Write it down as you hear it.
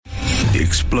The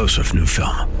explosive new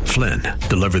film, Flynn,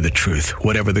 deliver the truth,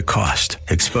 whatever the cost.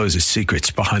 Exposes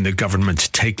secrets behind the government's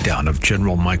takedown of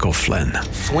General Michael Flynn.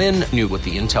 Flynn knew what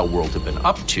the intel world had been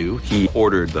up to. He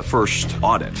ordered the first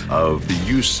audit of the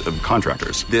use of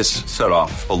contractors. This set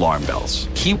off alarm bells.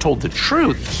 He told the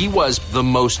truth. He was the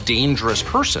most dangerous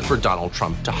person for Donald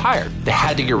Trump to hire. They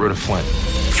had to get rid of Flynn.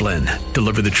 Flynn,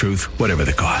 deliver the truth, whatever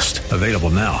the cost. Available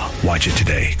now. Watch it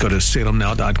today. Go to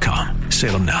salemnow.com.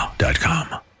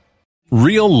 salemnow.com.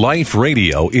 Real Life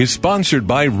Radio is sponsored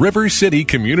by River City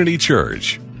Community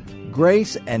Church.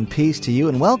 Grace and peace to you,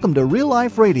 and welcome to Real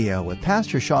Life Radio with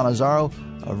Pastor Sean Azzaro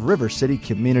of River City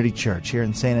Community Church here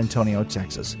in San Antonio,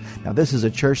 Texas. Now, this is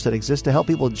a church that exists to help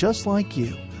people just like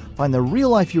you find the real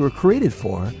life you were created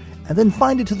for and then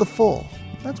find it to the full.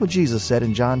 That's what Jesus said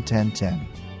in John 10:10.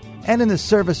 And in this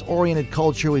service-oriented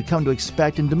culture, we've come to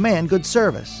expect and demand good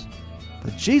service.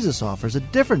 But Jesus offers a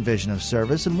different vision of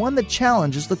service, and one that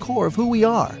challenges the core of who we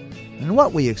are and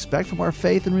what we expect from our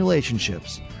faith and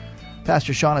relationships.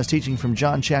 Pastor Sean is teaching from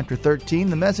John chapter 13.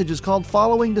 The message is called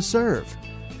Following to Serve.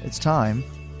 It's time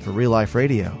for Real Life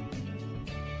Radio.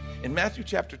 In Matthew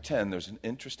chapter 10, there's an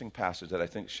interesting passage that I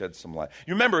think sheds some light.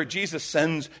 You remember, Jesus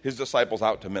sends his disciples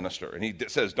out to minister, and he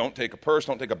says, don't take a purse,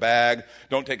 don't take a bag,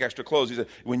 don't take extra clothes. He said,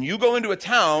 when you go into a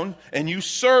town and you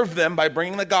serve them by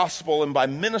bringing the gospel and by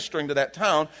ministering to that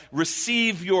town,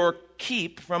 receive your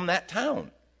keep from that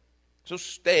town. So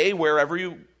stay wherever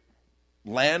you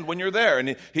land when you're there.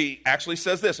 And he actually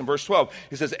says this in verse 12.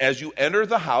 He says, as you enter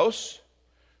the house,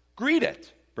 greet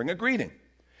it. Bring a greeting.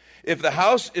 If the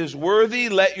house is worthy,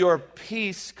 let your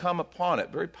peace come upon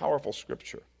it. Very powerful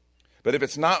scripture. But if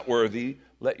it's not worthy,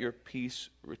 let your peace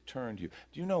return to you.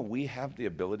 Do you know we have the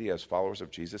ability as followers of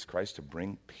Jesus Christ to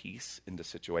bring peace into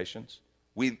situations?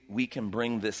 We can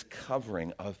bring this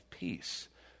covering of peace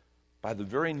by the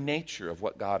very nature of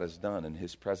what God has done in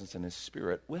his presence and his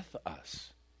spirit with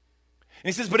us.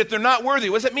 And he says, but if they're not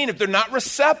worthy, what does that mean? If they're not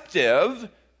receptive,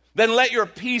 then let your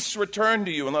peace return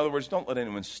to you. In other words, don't let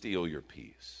anyone steal your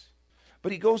peace.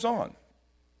 But he goes on.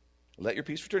 Let your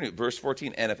peace return to you. Verse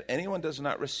 14, and if anyone does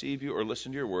not receive you or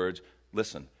listen to your words,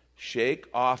 listen, shake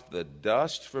off the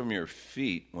dust from your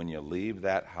feet when you leave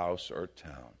that house or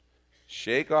town.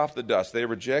 Shake off the dust. They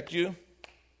reject you.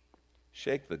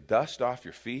 Shake the dust off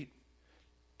your feet.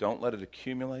 Don't let it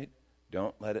accumulate.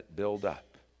 Don't let it build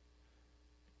up.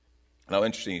 Now,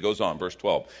 interesting, he goes on, verse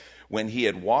 12. When he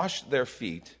had washed their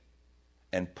feet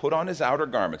and put on his outer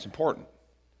garments, important,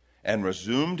 and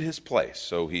resumed his place.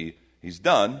 So he's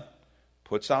done,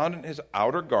 puts on his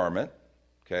outer garment,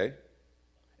 okay,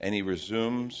 and he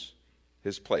resumes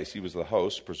his place. He was the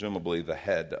host, presumably the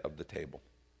head of the table,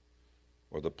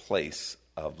 or the place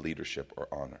of leadership or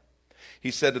honor.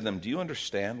 He said to them, do you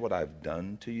understand what I've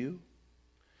done to you?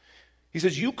 He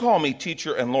says, you call me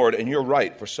teacher and Lord, and you're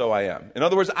right, for so I am. In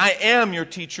other words, I am your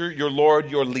teacher, your Lord,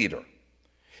 your leader.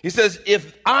 He says,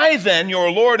 if I then, your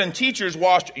Lord and teachers,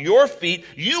 washed your feet,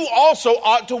 you also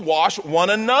ought to wash one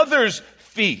another's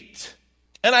feet.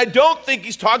 And I don't think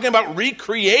he's talking about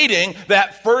recreating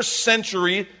that first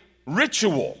century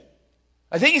ritual.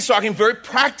 I think he's talking very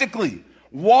practically.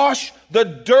 Wash the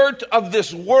dirt of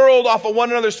this world off of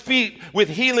one another's feet with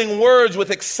healing words,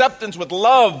 with acceptance, with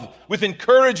love, with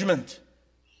encouragement,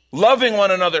 loving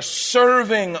one another,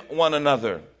 serving one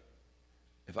another.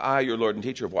 If I, your Lord and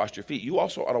teacher, have washed your feet, you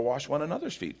also ought to wash one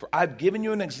another's feet. For I've given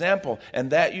you an example,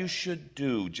 and that you should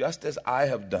do, just as I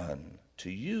have done to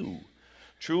you.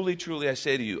 Truly, truly, I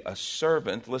say to you, a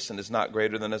servant, listen, is not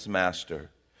greater than his master,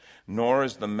 nor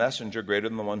is the messenger greater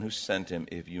than the one who sent him.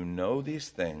 If you know these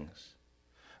things,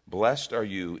 blessed are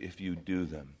you if you do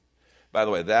them. By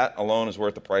the way, that alone is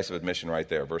worth the price of admission right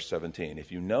there, verse 17.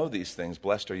 If you know these things,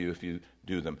 blessed are you if you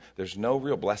do them. There's no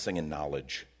real blessing in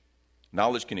knowledge.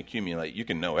 Knowledge can accumulate. You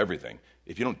can know everything.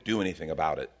 If you don't do anything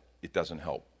about it, it doesn't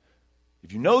help.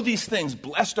 If you know these things,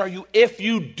 blessed are you if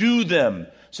you do them,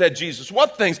 said Jesus.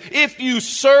 What things? If you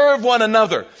serve one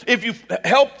another. If you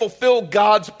help fulfill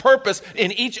God's purpose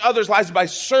in each other's lives by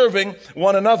serving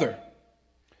one another.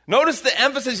 Notice the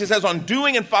emphasis he says on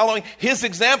doing and following his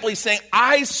example. He's saying,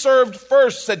 I served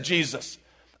first, said Jesus.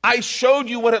 I showed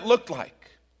you what it looked like.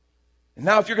 And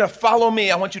now if you're going to follow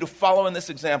me, I want you to follow in this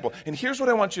example. And here's what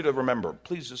I want you to remember.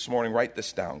 Please this morning write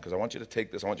this down because I want you to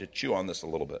take this. I want you to chew on this a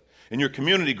little bit. In your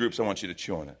community groups, I want you to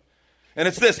chew on it. And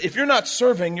it's this. If you're not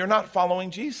serving, you're not following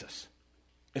Jesus.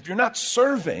 If you're not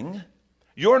serving,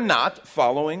 you're not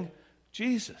following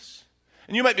Jesus.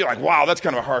 And you might be like, wow, that's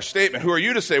kind of a harsh statement. Who are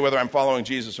you to say whether I'm following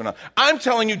Jesus or not? I'm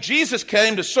telling you, Jesus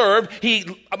came to serve. He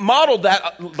modeled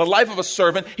that, the life of a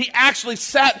servant. He actually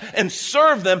sat and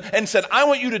served them and said, I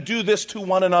want you to do this to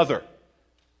one another.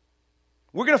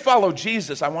 We're going to follow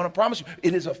Jesus. I want to promise you,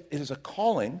 it is a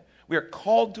calling. We are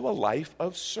called to a life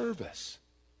of service.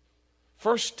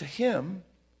 First to him,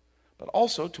 but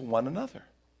also to one another.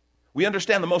 We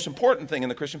understand the most important thing in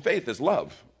the Christian faith is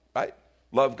love, right?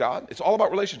 Love God. It's all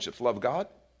about relationships. Love God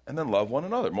and then love one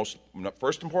another. Most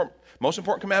important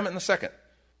commandment and the second.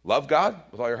 Love God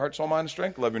with all your heart, soul, mind, and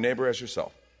strength. Love your neighbor as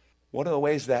yourself. One of the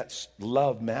ways that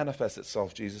love manifests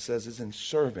itself, Jesus says, is in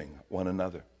serving one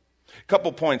another. A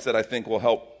couple points that I think will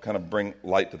help kind of bring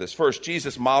light to this. First,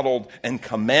 Jesus modeled and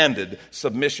commanded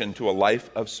submission to a life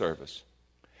of service.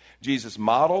 Jesus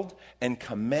modeled and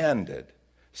commanded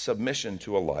submission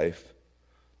to a life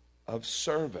of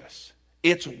service.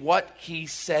 It's what he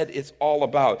said it's all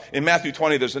about. In Matthew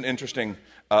 20, there's an interesting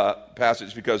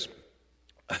passage because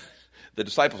the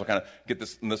disciples are kind of get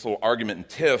this little argument and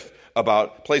tiff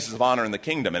about places of honor in the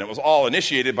kingdom. And it was all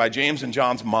initiated by James and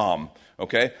John's mom.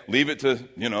 Okay? Leave it to,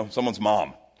 someone's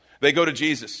mom. They go to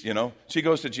Jesus, She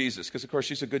goes to Jesus because, of course,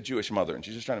 she's a good Jewish mother and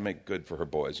she's just trying to make good for her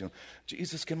boys.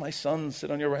 Jesus, can my son sit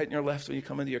on your right and your left when you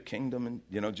come into your kingdom?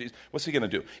 And, Jesus, what's he going to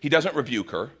do? He doesn't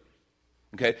rebuke her.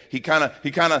 Okay?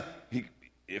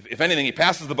 If anything, he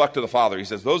passes the buck to the Father. He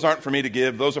says, those aren't for me to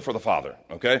give. Those are for the Father.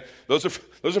 Okay? Those are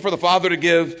for the Father to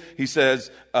give. He says,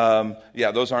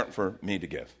 those aren't for me to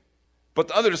give. But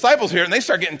the other disciples here, and they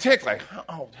start getting ticked, like,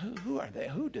 who are they?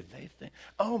 Who did they think?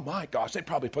 Oh, my gosh, they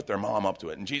probably put their mom up to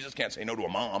it. And Jesus can't say no to a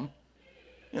mom.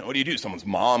 What do? Someone's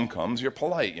mom comes, you're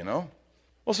polite, Well,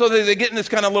 so they get in this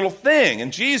kind of little thing,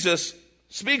 and Jesus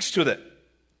speaks to them.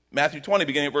 Matthew 20,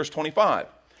 beginning at verse 25.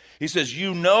 He says,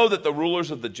 you know that the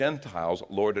rulers of the Gentiles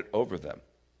lord it over them,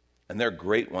 and their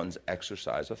great ones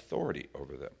exercise authority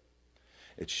over them.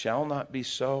 It shall not be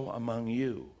so among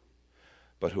you.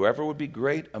 But whoever would be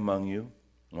great among you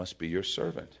must be your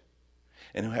servant.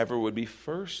 And whoever would be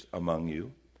first among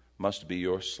you must be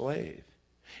your slave.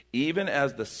 Even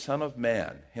as the Son of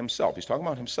Man himself, he's talking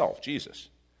about himself, Jesus.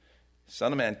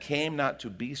 Son of Man came not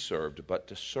to be served, but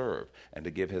to serve, and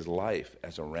to give his life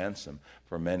as a ransom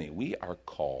for many. We are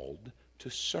called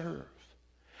to serve.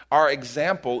 Our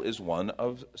example is one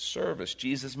of service.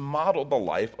 Jesus modeled the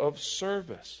life of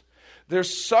service.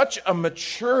 There's such a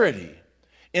maturity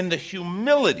in the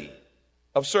humility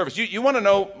of service. You want to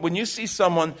know, when you see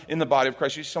someone in the body of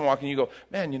Christ, you see someone walking, you go,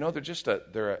 man,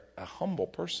 they're a humble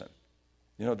person.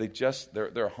 They're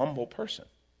a humble person.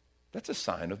 That's a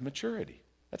sign of maturity.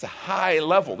 That's a high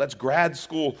level. That's grad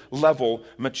school level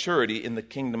maturity in the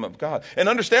kingdom of God. And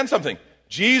understand something.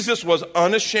 Jesus was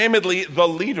unashamedly the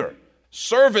leader.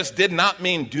 Service did not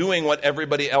mean doing what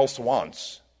everybody else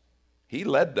wants. He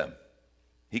led them.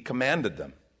 He commanded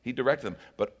them. He directed them,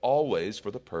 but always for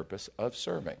the purpose of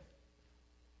serving.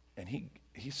 And he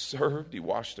served, he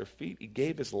washed their feet, he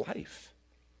gave his life.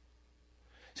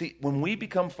 See, when we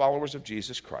become followers of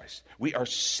Jesus Christ, we are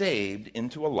saved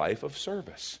into a life of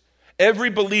service.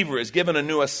 Every believer is given a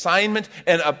new assignment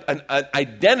and an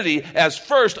identity as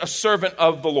first a servant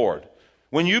of the Lord.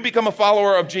 When you become a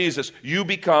follower of Jesus, you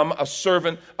become a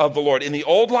servant of the Lord. In the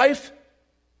old life,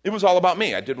 it was all about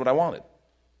me. I did what I wanted.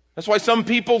 That's why some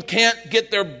people can't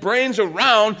get their brains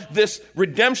around this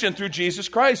redemption through Jesus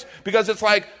Christ. Because it's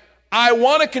like, I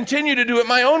want to continue to do it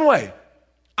my own way.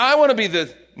 I want to be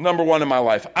the number one in my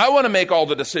life. I want to make all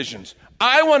the decisions.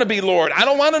 I want to be Lord. I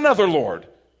don't want another Lord.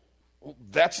 Well,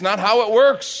 that's not how it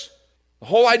works. The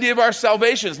whole idea of our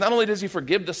salvation is not only does he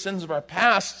forgive the sins of our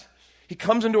past, he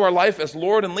comes into our life as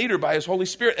Lord and leader by his Holy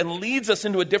Spirit and leads us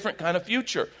into a different kind of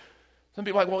future. Some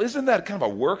people are like, well, isn't that kind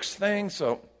of a works thing?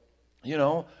 So,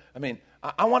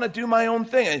 I want to do my own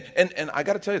thing. And I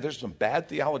got to tell you, there's some bad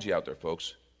theology out there,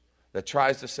 folks, that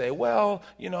tries to say, well,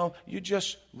 you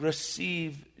just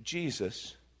receive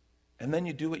Jesus and then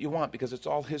you do what you want because it's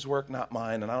all his work, not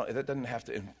mine, and that doesn't have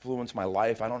to influence my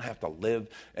life. I don't have to live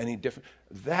any different.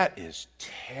 That is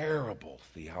terrible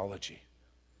theology.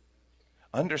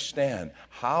 Understand,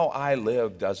 how I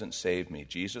live doesn't save me.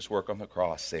 Jesus' work on the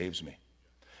cross saves me.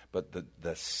 But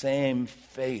the same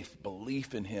faith,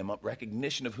 belief in him,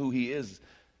 recognition of who he is,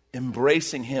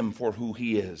 embracing him for who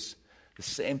he is, the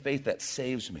same faith that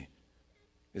saves me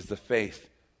is the faith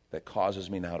that causes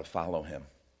me now to follow him.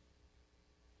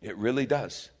 It really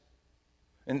does.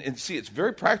 And see, it's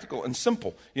very practical and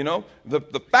simple.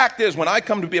 The fact is, when I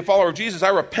come to be a follower of Jesus, I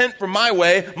repent from my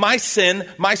way, my sin,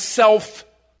 my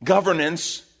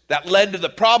self-governance that led to the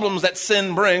problems that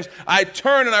sin brings. I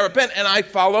turn and I repent and I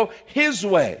follow his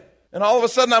way. And all of a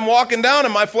sudden I'm walking down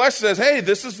and my flesh says, hey,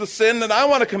 this is the sin that I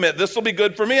want to commit. This will be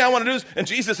good for me. I want to do this. And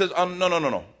Jesus says,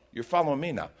 no. You're following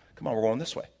me now. Come on, we're going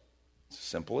this way. It's as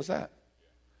simple as that.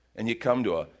 And you come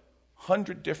to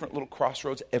 100 different little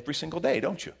crossroads every single day,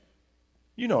 don't you?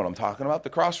 You know what I'm talking about, the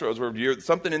crossroads where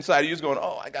something inside of you is going,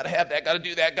 oh, I got to have that, got to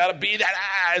do that, got to be that,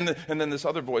 and then this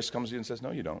other voice comes to you and says, no,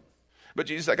 you don't. But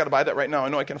Jesus, I got to buy that right now. I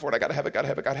know I can't afford it. I got to have it, got to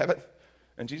have it, got to have it.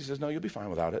 And Jesus says, no, you'll be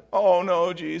fine without it. Oh,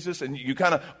 no, Jesus. And you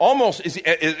kind of almost, as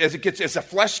the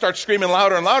flesh starts screaming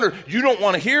louder and louder, you don't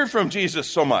want to hear from Jesus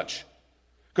so much.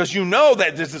 Because you know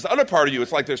that there's this other part of you.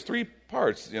 It's like there's three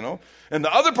parts, And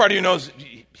the other part of you knows,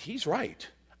 he's right.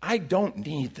 I don't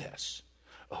need this.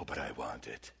 Oh, but I want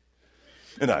it.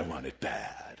 And I want it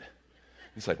bad.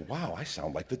 It's like, wow, I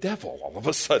sound like the devil all of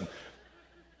a sudden.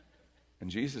 And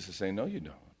Jesus is saying, no, you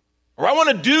don't. Or I want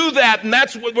to do that, and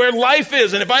that's where life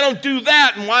is. And if I don't do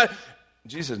that, and why?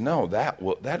 Jesus says, no,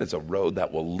 that is a road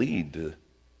that will lead to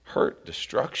hurt,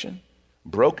 destruction,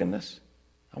 brokenness.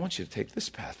 I want you to take this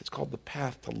path. It's called the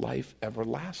path to life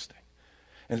everlasting.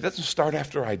 And it doesn't start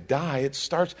after I die. It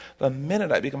starts the minute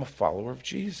I become a follower of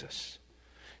Jesus.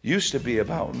 Used to be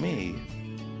about me,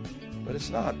 but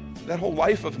it's not. That whole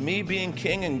life of me being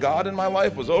king and God in my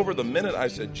life was over the minute I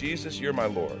said, Jesus, you're my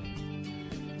Lord.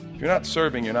 If you're not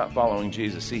serving, you're not following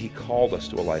Jesus. See, he called us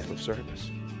to a life of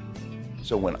service.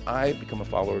 So when I become a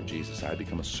follower of Jesus, I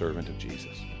become a servant of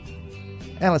Jesus.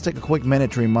 And let's take a quick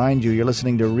minute to remind you you're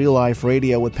listening to Real Life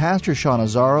Radio with Pastor Sean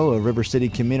Azzaro of River City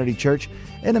Community Church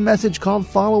in a message called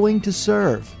Following to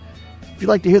Serve. If you'd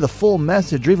like to hear the full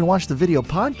message or even watch the video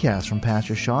podcast from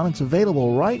Pastor Sean, it's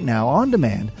available right now on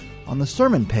demand on the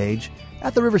sermon page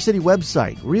at the River City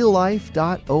website,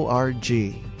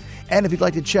 reallife.org. And if you'd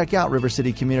like to check out River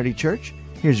City Community Church,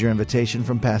 here's your invitation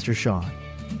from Pastor Sean.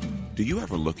 Do you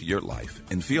ever look at your life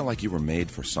and feel like you were made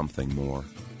for something more?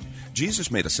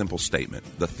 Jesus made a simple statement.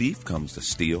 The thief comes to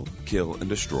steal, kill, and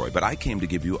destroy, but I came to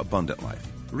give you abundant life,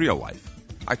 real life.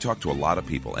 I talk to a lot of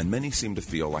people, and many seem to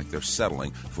feel like they're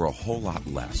settling for a whole lot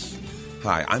less.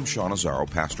 Hi, I'm Sean Azzaro,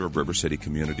 pastor of River City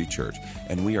Community Church,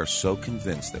 and we are so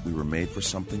convinced that we were made for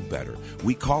something better.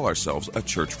 We call ourselves a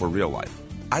church for real life.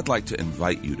 I'd like to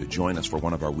invite you to join us for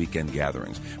one of our weekend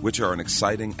gatherings, which are an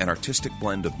exciting and artistic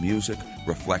blend of music,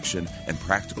 reflection, and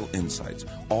practical insights,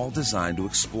 all designed to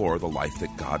explore the life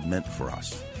that God meant for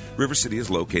us. River City is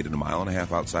located a mile and a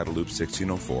half outside of Loop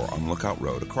 1604 on Lookout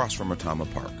Road across from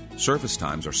Retama Park. Service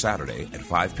times are Saturday at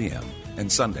 5 p.m.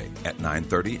 and Sunday at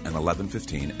 9:30 and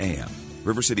 11:15 a.m.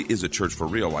 River City is a church for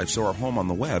real life, so our home on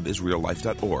the web is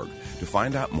reallife.org. To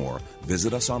find out more,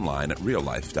 visit us online at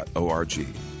reallife.org.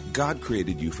 God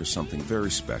created you for something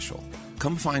very special.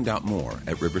 Come find out more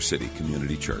at River City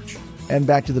Community Church. And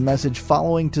back to the message,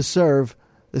 Following to Serve.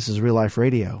 This is Real Life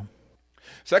Radio.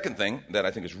 Second thing that I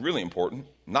think is really important,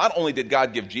 not only did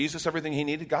God give Jesus everything he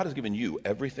needed, God has given you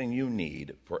everything you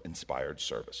need for inspired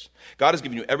service. God has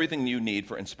given you everything you need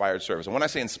for inspired service. And when I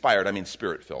say inspired, I mean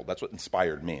spirit-filled. That's what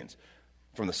inspired means,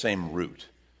 from the same root.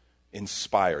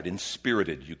 Inspired,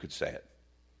 inspirited, you could say it.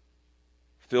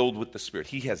 Filled with the Spirit.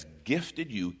 He has gifted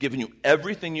you, given you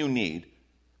everything you need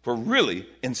for really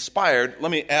inspired, let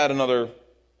me add another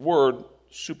word,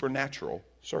 supernatural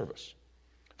service.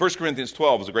 1 Corinthians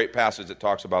 12 is a great passage that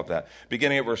talks about that,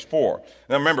 beginning at verse 4.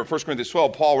 Now remember, 1 Corinthians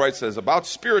 12, Paul writes, says, about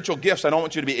spiritual gifts, I don't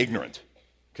want you to be ignorant.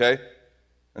 Okay?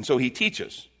 And so he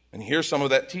teaches, and here's some of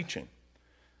that teaching.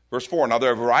 Verse 4, now there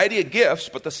are a variety of gifts,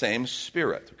 but the same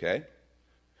Spirit. Okay?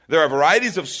 There are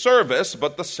varieties of service,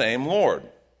 but the same Lord.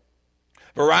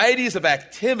 Varieties of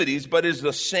activities, but it is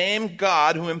the same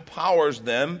God who empowers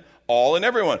them all and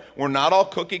everyone. We're not all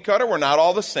cookie cutter. We're not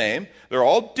all the same. They're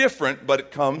all different, but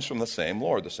it comes from the same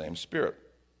Lord, the same Spirit.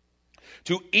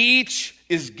 To each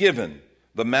is given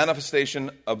the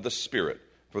manifestation of the Spirit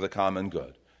for the common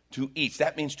good. To each.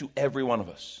 That means to every one of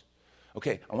us.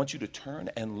 Okay, I want you to turn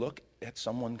and look at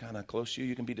someone kind of close to you.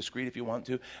 You can be discreet if you want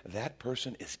to. That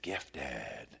person is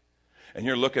gifted. And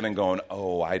you're looking and going,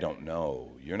 oh, I don't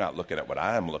know. You're not looking at what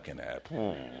I'm looking at.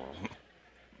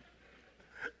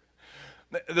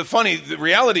 The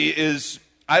reality is,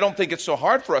 I don't think it's so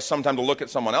hard for us sometimes to look at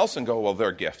someone else and go, well,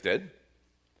 they're gifted.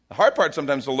 The hard part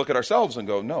sometimes is to look at ourselves and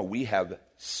go, no, we have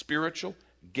spiritual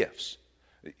gifts.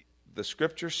 The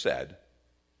Scripture said,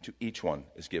 to each one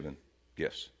is given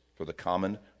gifts for the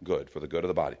common good, for the good of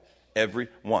the body. Every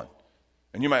one.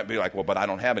 And you might be like, well, but I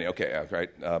don't have any. Okay, right.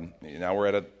 Now we're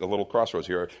at a little crossroads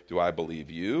here. Do I believe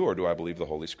you or do I believe the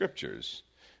Holy Scriptures?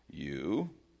 You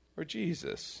or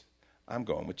Jesus? I'm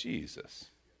going with Jesus.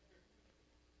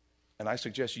 And I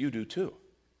suggest you do too.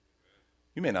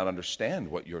 You may not understand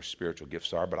what your spiritual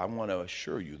gifts are, but I want to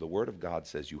assure you the Word of God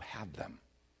says you have them.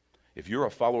 If you're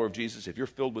a follower of Jesus, if you're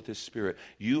filled with His Spirit,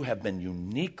 you have been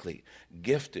uniquely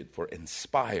gifted for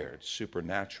inspired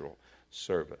supernatural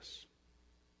service.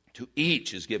 To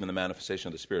each is given the manifestation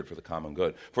of the Spirit for the common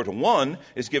good. For to one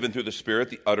is given through the Spirit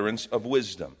the utterance of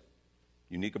wisdom.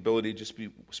 unique ability to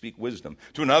speak wisdom.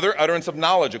 To another, utterance of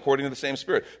knowledge according to the same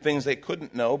Spirit, things they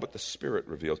couldn't know but the Spirit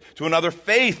reveals. To another,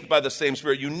 faith by the same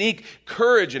Spirit, unique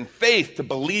courage and faith to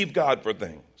believe God for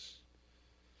things.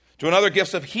 To another,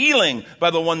 gifts of healing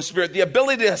by the one Spirit, the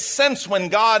ability to sense when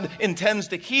God intends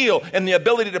to heal, and the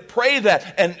ability to pray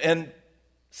that and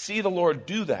see the Lord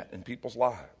do that in people's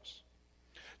lives.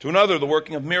 To another, the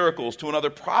working of miracles. To another,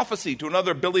 prophecy. To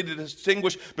another, ability to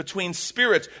distinguish between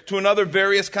spirits. To another,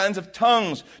 various kinds of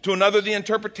tongues. To another, the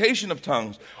interpretation of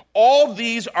tongues. All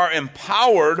these are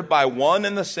empowered by one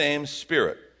and the same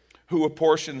Spirit, who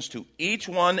apportions to each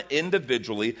one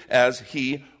individually as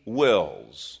he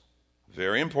wills.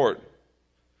 Very important.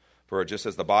 For just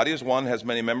as the body is one, has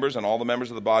many members, and all the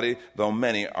members of the body, though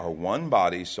many, are one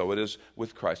body, so it is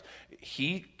with Christ.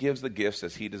 He gives the gifts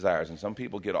as he desires. And some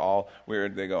people get all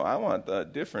weird. They go, I want the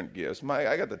different gifts.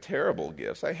 I got the terrible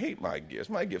gifts. I hate my gifts.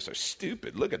 My gifts are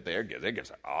stupid. Look at their gifts. Their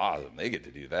gifts are awesome. They get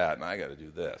to do that, and I got to do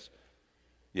this.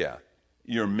 Yeah,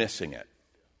 you're missing it.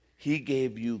 He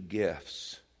gave you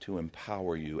gifts to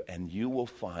empower you, and you will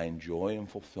find joy and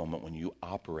fulfillment when you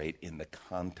operate in the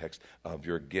context of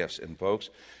your gifts. And folks,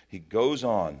 he goes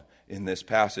on in this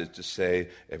passage to say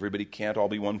everybody can't all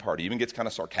be one party. He even gets kind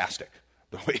of sarcastic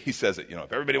the way he says it.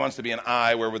 If everybody wants to be an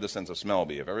eye, where would the sense of smell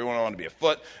be? If everyone wanted to be a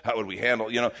foot, how would we handle,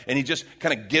 And he just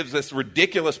kind of gives this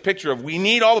ridiculous picture of we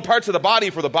need all the parts of the body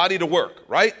for the body to work,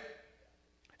 right?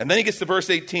 And then he gets to verse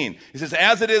 18. He says,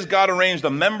 as it is, God arranged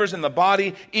the members in the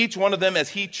body, each one of them as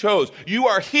he chose. You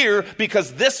are here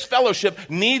because this fellowship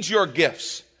needs your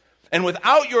gifts. And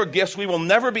without your gifts, we will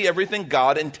never be everything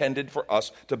God intended for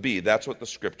us to be. That's what the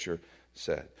Scripture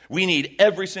said. We need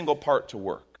every single part to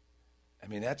work. I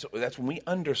mean, that's when we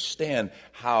understand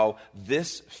how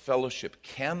this fellowship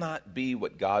cannot be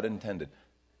what God intended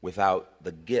without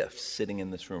the gifts sitting in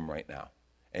this room right now.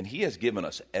 And he has given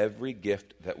us every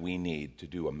gift that we need to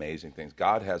do amazing things.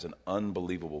 God has an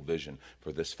unbelievable vision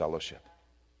for this fellowship.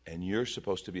 And you're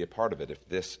supposed to be a part of it if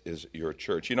this is your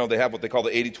church. They have what they call the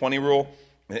 80-20 rule.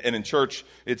 And in church,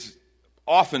 it's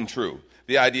often true.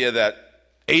 The idea that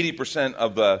 80%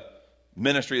 of the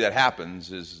ministry that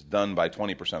happens is done by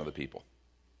 20% of the people.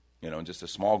 And just a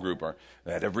small group are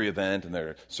at every event, and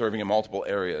they're serving in multiple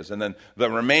areas. And then the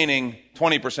remaining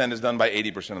 20% is done by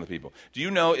 80% of the people. Do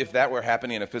you know if that were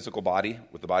happening in a physical body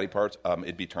with the body parts,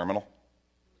 it'd be terminal?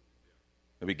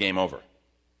 It'd be game over.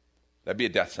 That'd be a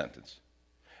death sentence.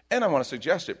 And I want to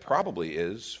suggest it probably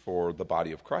is for the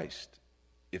body of Christ,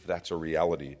 if that's a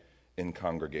reality in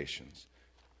congregations.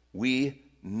 We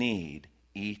need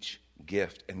each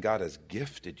gift, and God has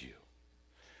gifted you.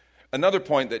 Another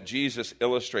point that Jesus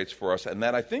illustrates for us, and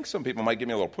that I think some people might give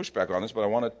me a little pushback on this, but I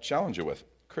want to challenge you with.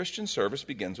 Christian service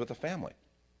begins with a family.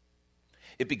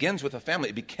 It begins with a family.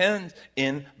 It begins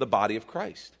in the body of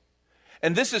Christ.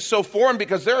 And this is so foreign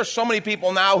because there are so many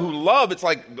people now who love, it's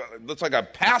like a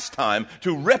pastime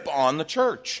to rip on the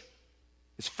church.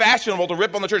 It's fashionable to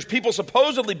rip on the church. People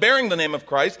supposedly bearing the name of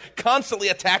Christ, constantly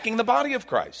attacking the body of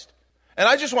Christ. And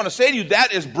I just want to say to you,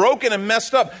 that is broken and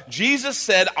messed up. Jesus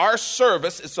said our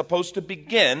service is supposed to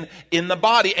begin in the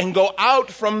body and go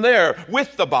out from there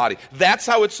with the body. That's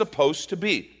how it's supposed to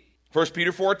be. 1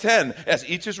 Peter 4:10, as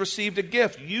each has received a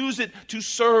gift, use it to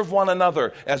serve one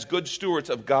another as good stewards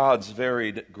of God's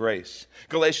varied grace.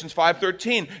 Galatians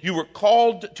 5:13, you were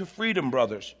called to freedom,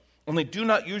 brothers. Only do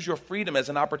not use your freedom as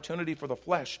an opportunity for the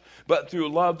flesh, but through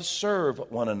love serve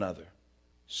one another.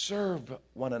 Serve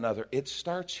one another. It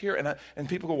starts here. And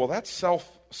people go, well, that's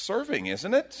self-serving,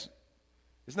 isn't it?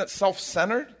 Isn't that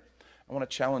self-centered? I want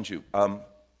to challenge you.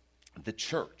 The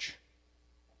church,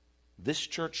 this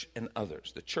church and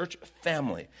others, the church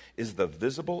family is the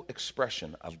visible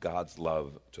expression of God's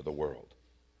love to the world.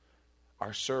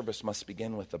 Our service must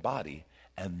begin with the body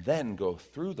and then go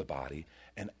through the body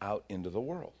and out into the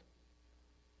world.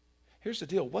 Here's the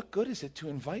deal. What good is it to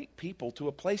invite people to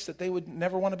a place that they would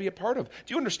never want to be a part of?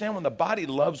 Do you understand when the body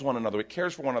loves one another, it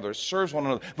cares for one another, it serves one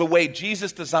another the way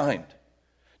Jesus designed?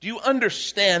 Do you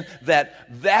understand that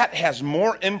that has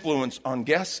more influence on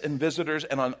guests and visitors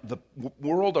and on the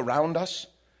world around us?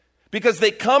 Because they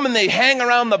come and they hang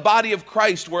around the body of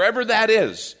Christ wherever that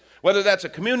is. Whether that's a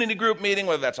community group meeting,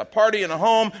 whether that's a party in a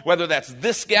home, whether that's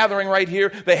this gathering right here.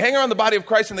 They hang around the body of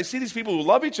Christ and they see these people who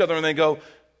love each other and they go,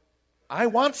 I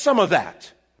want some of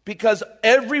that, because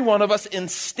every one of us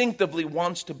instinctively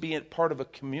wants to be a part of a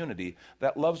community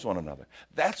that loves one another.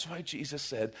 That's why Jesus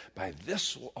said, by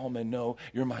this will all men know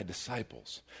you're my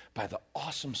disciples, by the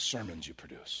awesome sermons you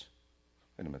produce.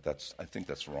 Wait a minute, I think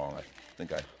that's wrong. I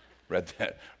think I read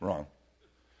that wrong.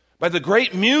 By the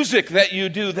great music that you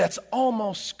do that's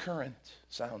almost current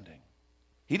sounding.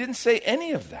 He didn't say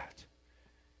any of that.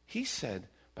 He said,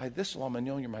 by this will all men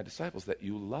know you're my disciples, that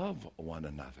you love one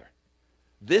another.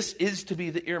 This is to be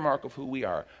the earmark of who we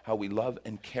are, how we love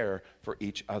and care for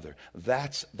each other.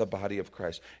 That's the body of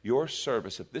Christ. Your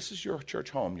service, if this is your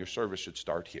church home, your service should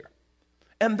start here.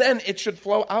 And then it should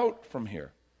flow out from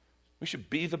here. We should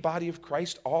be the body of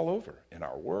Christ all over, in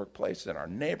our workplaces, in our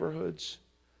neighborhoods.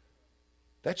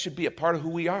 That should be a part of who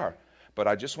we are. But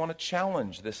I just want to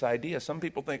challenge this idea. Some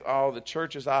people think, oh, the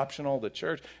church is optional. The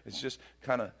church is just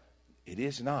kind of, it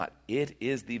is not. It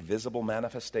is the visible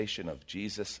manifestation of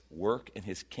Jesus' work in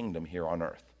his kingdom here on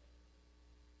earth.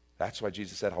 That's why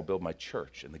Jesus said, I'll build my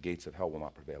church, and the gates of hell will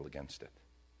not prevail against it.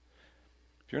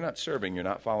 If you're not serving, you're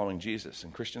not following Jesus.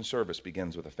 And Christian service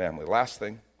begins with a family. Last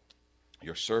thing,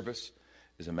 your service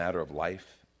is a matter of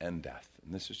life and death.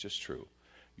 And this is just true.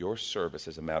 Your service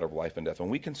is a matter of life and death. When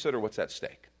we consider what's at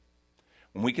stake,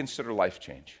 when we consider life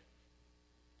change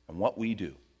and what we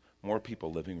do, more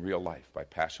people living real life by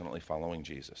passionately following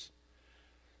Jesus.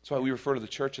 That's why we refer to the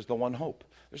church as the one hope.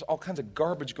 There's all kinds of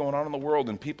garbage going on in the world,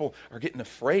 and people are getting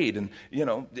afraid. And,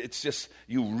 it's just,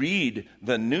 you read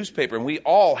the newspaper, and we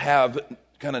all have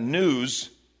kind of news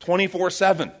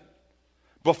 24/7.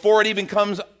 Before it even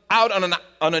comes out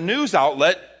on a news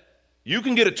outlet, you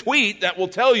can get a tweet that will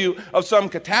tell you of some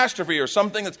catastrophe or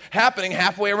something that's happening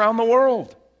halfway around the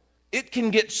world. It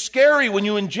can get scary when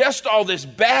you ingest all this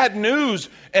bad news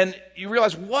and you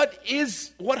realize, what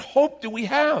hope do we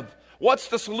have? What's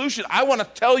the solution? I want to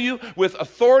tell you with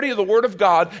authority of the Word of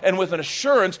God and with an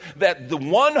assurance that the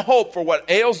one hope for what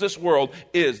ails this world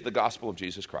is the gospel of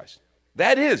Jesus Christ.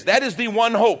 That is the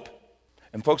one hope.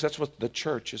 And folks, that's what the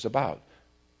church is about.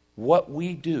 What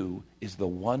we do is the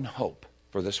one hope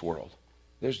for this world.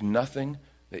 There's nothing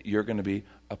that you're going to be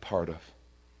a part of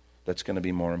that's going to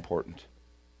be more important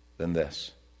than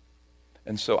this.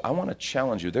 And so I want to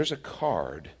challenge you. There's a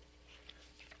card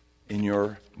in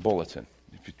your bulletin.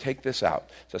 If you take this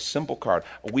out, it's a simple card.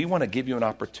 We want to give you an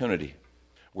opportunity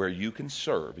where you can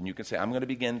serve, and you can say, I'm going to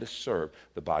begin to serve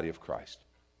the body of Christ.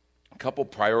 A couple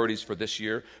priorities for this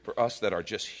year for us that are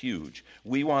just huge.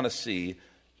 We want to see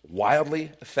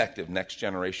wildly effective next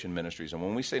generation ministries. And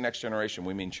when we say next generation,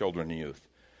 we mean children and youth.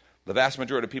 The vast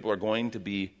majority of people are going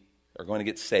to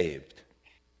get saved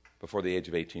before the age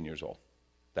of 18 years old.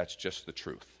 That's just the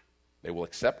truth. They will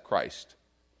accept Christ.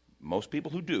 Most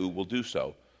people who do will do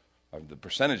so. The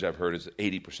percentage I've heard is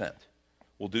 80%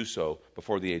 will do so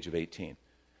before the age of 18. Do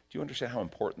you understand how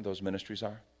important those ministries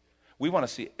are? We want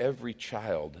to see every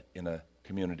child in a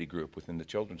community group within the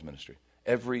children's ministry.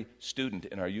 Every student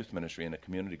in our youth ministry in a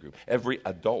community group. Every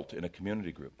adult in a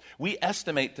community group. We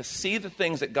estimate to see the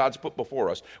things that God's put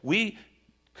before us, we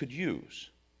could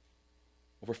use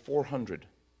over 400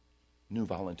 new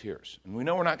volunteers. And we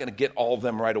know we're not going to get all of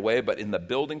them right away, but in the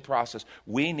building process,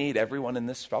 we need everyone in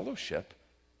this fellowship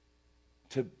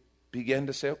to begin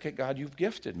to say, okay, God, you've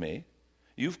gifted me.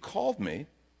 You've called me.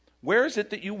 Where is it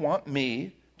that you want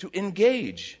me to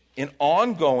engage in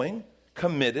ongoing,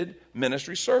 committed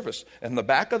ministry service? And the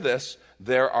back of this,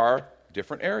 there are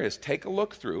different areas. Take a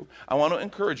look through. I want to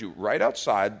encourage you, right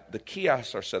outside, the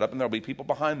kiosks are set up, and there'll be people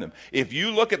behind them. If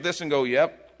you look at this and go,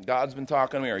 yep, God's been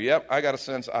talking to me, or yep, I got a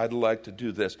sense I'd like to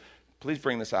do this, please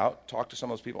bring this out, talk to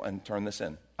some of those people, and turn this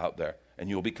in out there, and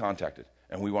you'll be contacted.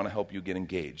 And we want to help you get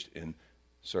engaged in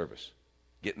service.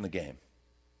 Get in the game.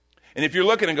 And if you're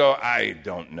looking and go, I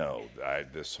don't know,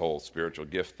 this whole spiritual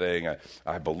gift thing,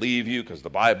 I believe you because the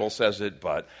Bible says it,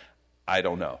 but I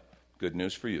don't know. Good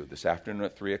news for you. This afternoon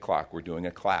at 3 o'clock, we're doing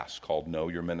a class called Know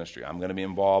Your Ministry. I'm going to be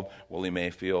involved, Willie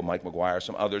Mayfield, Mike McGuire,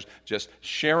 some others, just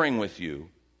sharing with you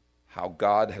how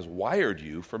God has wired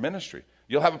you for ministry.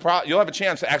 You'll have a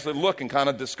chance to actually look and kind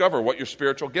of discover what your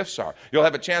spiritual gifts are. You'll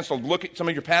have a chance to look at some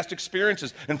of your past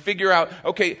experiences and figure out,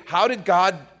 okay, how did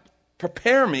God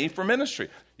prepare me for ministry?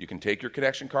 You can take your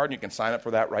connection card and you can sign up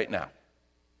for that right now.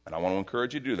 And I want to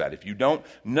encourage you to do that. If you don't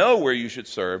know where you should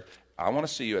serve, I want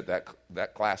to see you at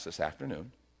that class this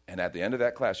afternoon. And at the end of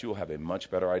that class, you will have a much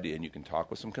better idea. And you can talk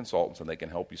with some consultants and they can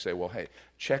help you say, well, hey,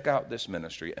 check out this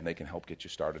ministry, and they can help get you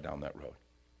started down that road.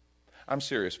 I'm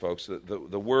serious, folks.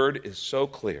 The word is so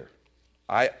clear.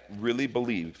 I really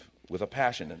believe with a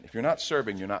passion, and if you're not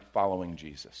serving, you're not following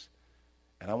Jesus.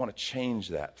 And I want to change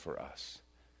that for us.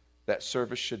 That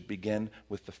service should begin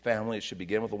with the family. It should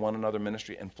begin with the one another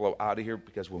ministry and flow out of here,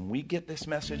 because when we get this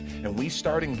message and we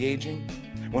start engaging,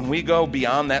 when we go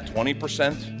beyond that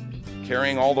 20%,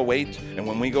 carrying all the weight, and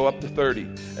when we go up to 30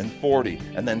 and 40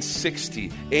 and then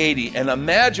 60, 80, and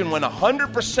imagine when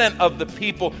 100% of the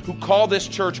people who call this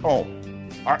church home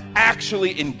are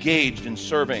actually engaged in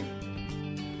serving.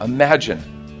 Imagine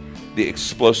the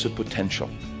explosive potential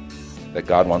that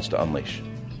God wants to unleash.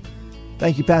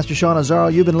 Thank you, Pastor Sean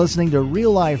Azzaro. You've been listening to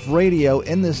Real Life Radio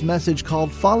in this message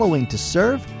called Following to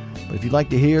Serve. But if you'd like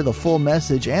to hear the full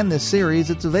message and this series,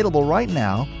 it's available right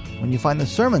now when you find the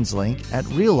sermons link at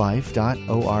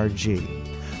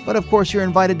reallife.org. But of course, you're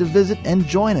invited to visit and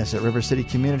join us at River City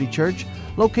Community Church,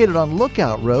 located on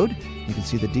Lookout Road. You can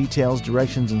see the details,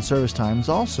 directions, and service times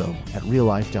also at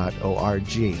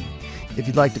reallife.org. If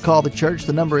you'd like to call the church,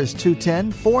 the number is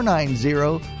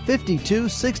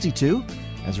 210-490-5262,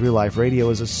 as Real Life Radio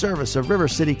is a service of River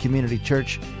City Community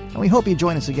Church, and we hope you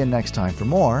join us again next time for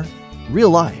more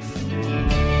Real Life.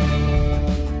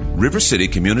 River City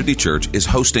Community Church is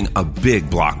hosting a big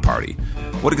block party.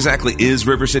 What exactly is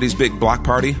River City's Big Block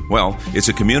Party? Well, it's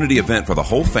a community event for the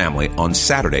whole family on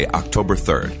Saturday, October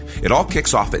 3rd. It all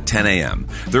kicks off at 10 a.m.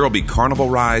 There will be carnival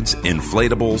rides,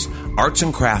 inflatables, arts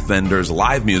and craft vendors,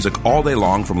 live music all day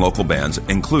long from local bands,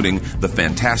 including the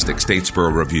fantastic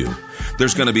Statesboro Review.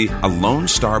 There's going to be a Lone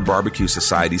Star Barbecue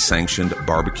Society-sanctioned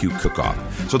barbecue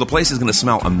cook-off, so the place is going to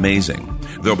smell amazing.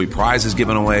 There'll be prizes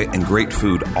given away and great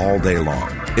food all day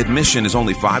long. Admission is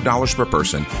only $5 per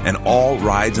person, and all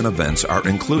rides and events are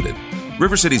included.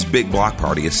 River City's Big Block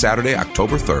Party is Saturday,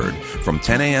 October 3rd from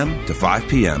 10 a.m. to 5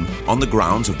 p.m. on the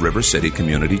grounds of River City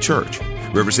Community Church.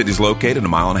 River City is located a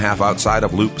mile and a half outside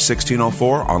of Loop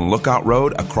 1604 on Lookout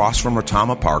Road across from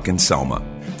Retama Park in Selma.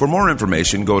 For more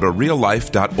information, go to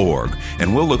reallife.org,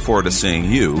 and we'll look forward to seeing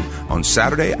you on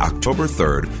Saturday, October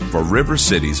 3rd for River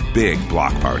City's Big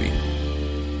Block Party.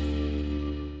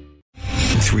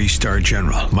 3-star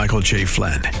General Michael J.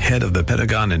 Flynn, head of the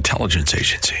Pentagon Intelligence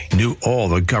Agency, knew all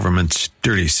the government's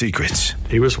dirty secrets.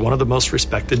 He was one of the most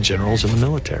respected generals in the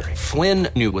military. Flynn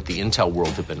knew what the intel world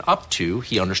had been up to.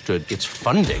 He understood its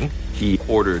funding. He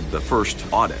ordered the first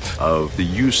audit of the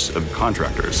use of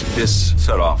contractors. This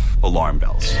set off alarm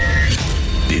bells.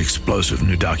 The explosive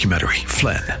new documentary,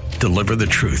 Flynn, Deliver the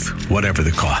Truth, Whatever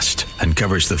the Cost,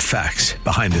 uncovers the facts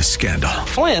behind this scandal.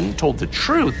 Flynn told the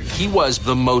truth. He was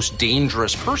the most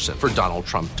dangerous person for Donald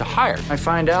Trump to hire. I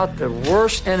find out the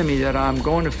worst enemy that I'm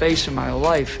going to face in my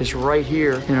life is right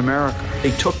here in America.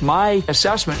 They took my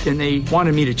assessment and they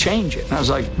wanted me to change it. And I was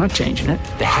like, I'm not changing it.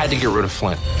 They had to get rid of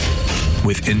Flynn.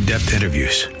 With in-depth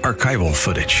interviews, archival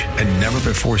footage, and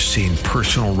never-before-seen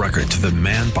personal records of the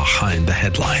man behind the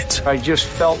headlines. I just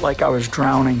felt like I was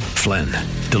drowning. Flynn,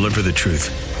 Deliver the Truth,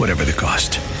 Whatever the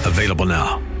Cost. Available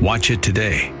now. Watch it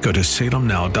today. Go to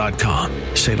salemnow.com.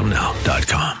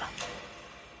 salemnow.com.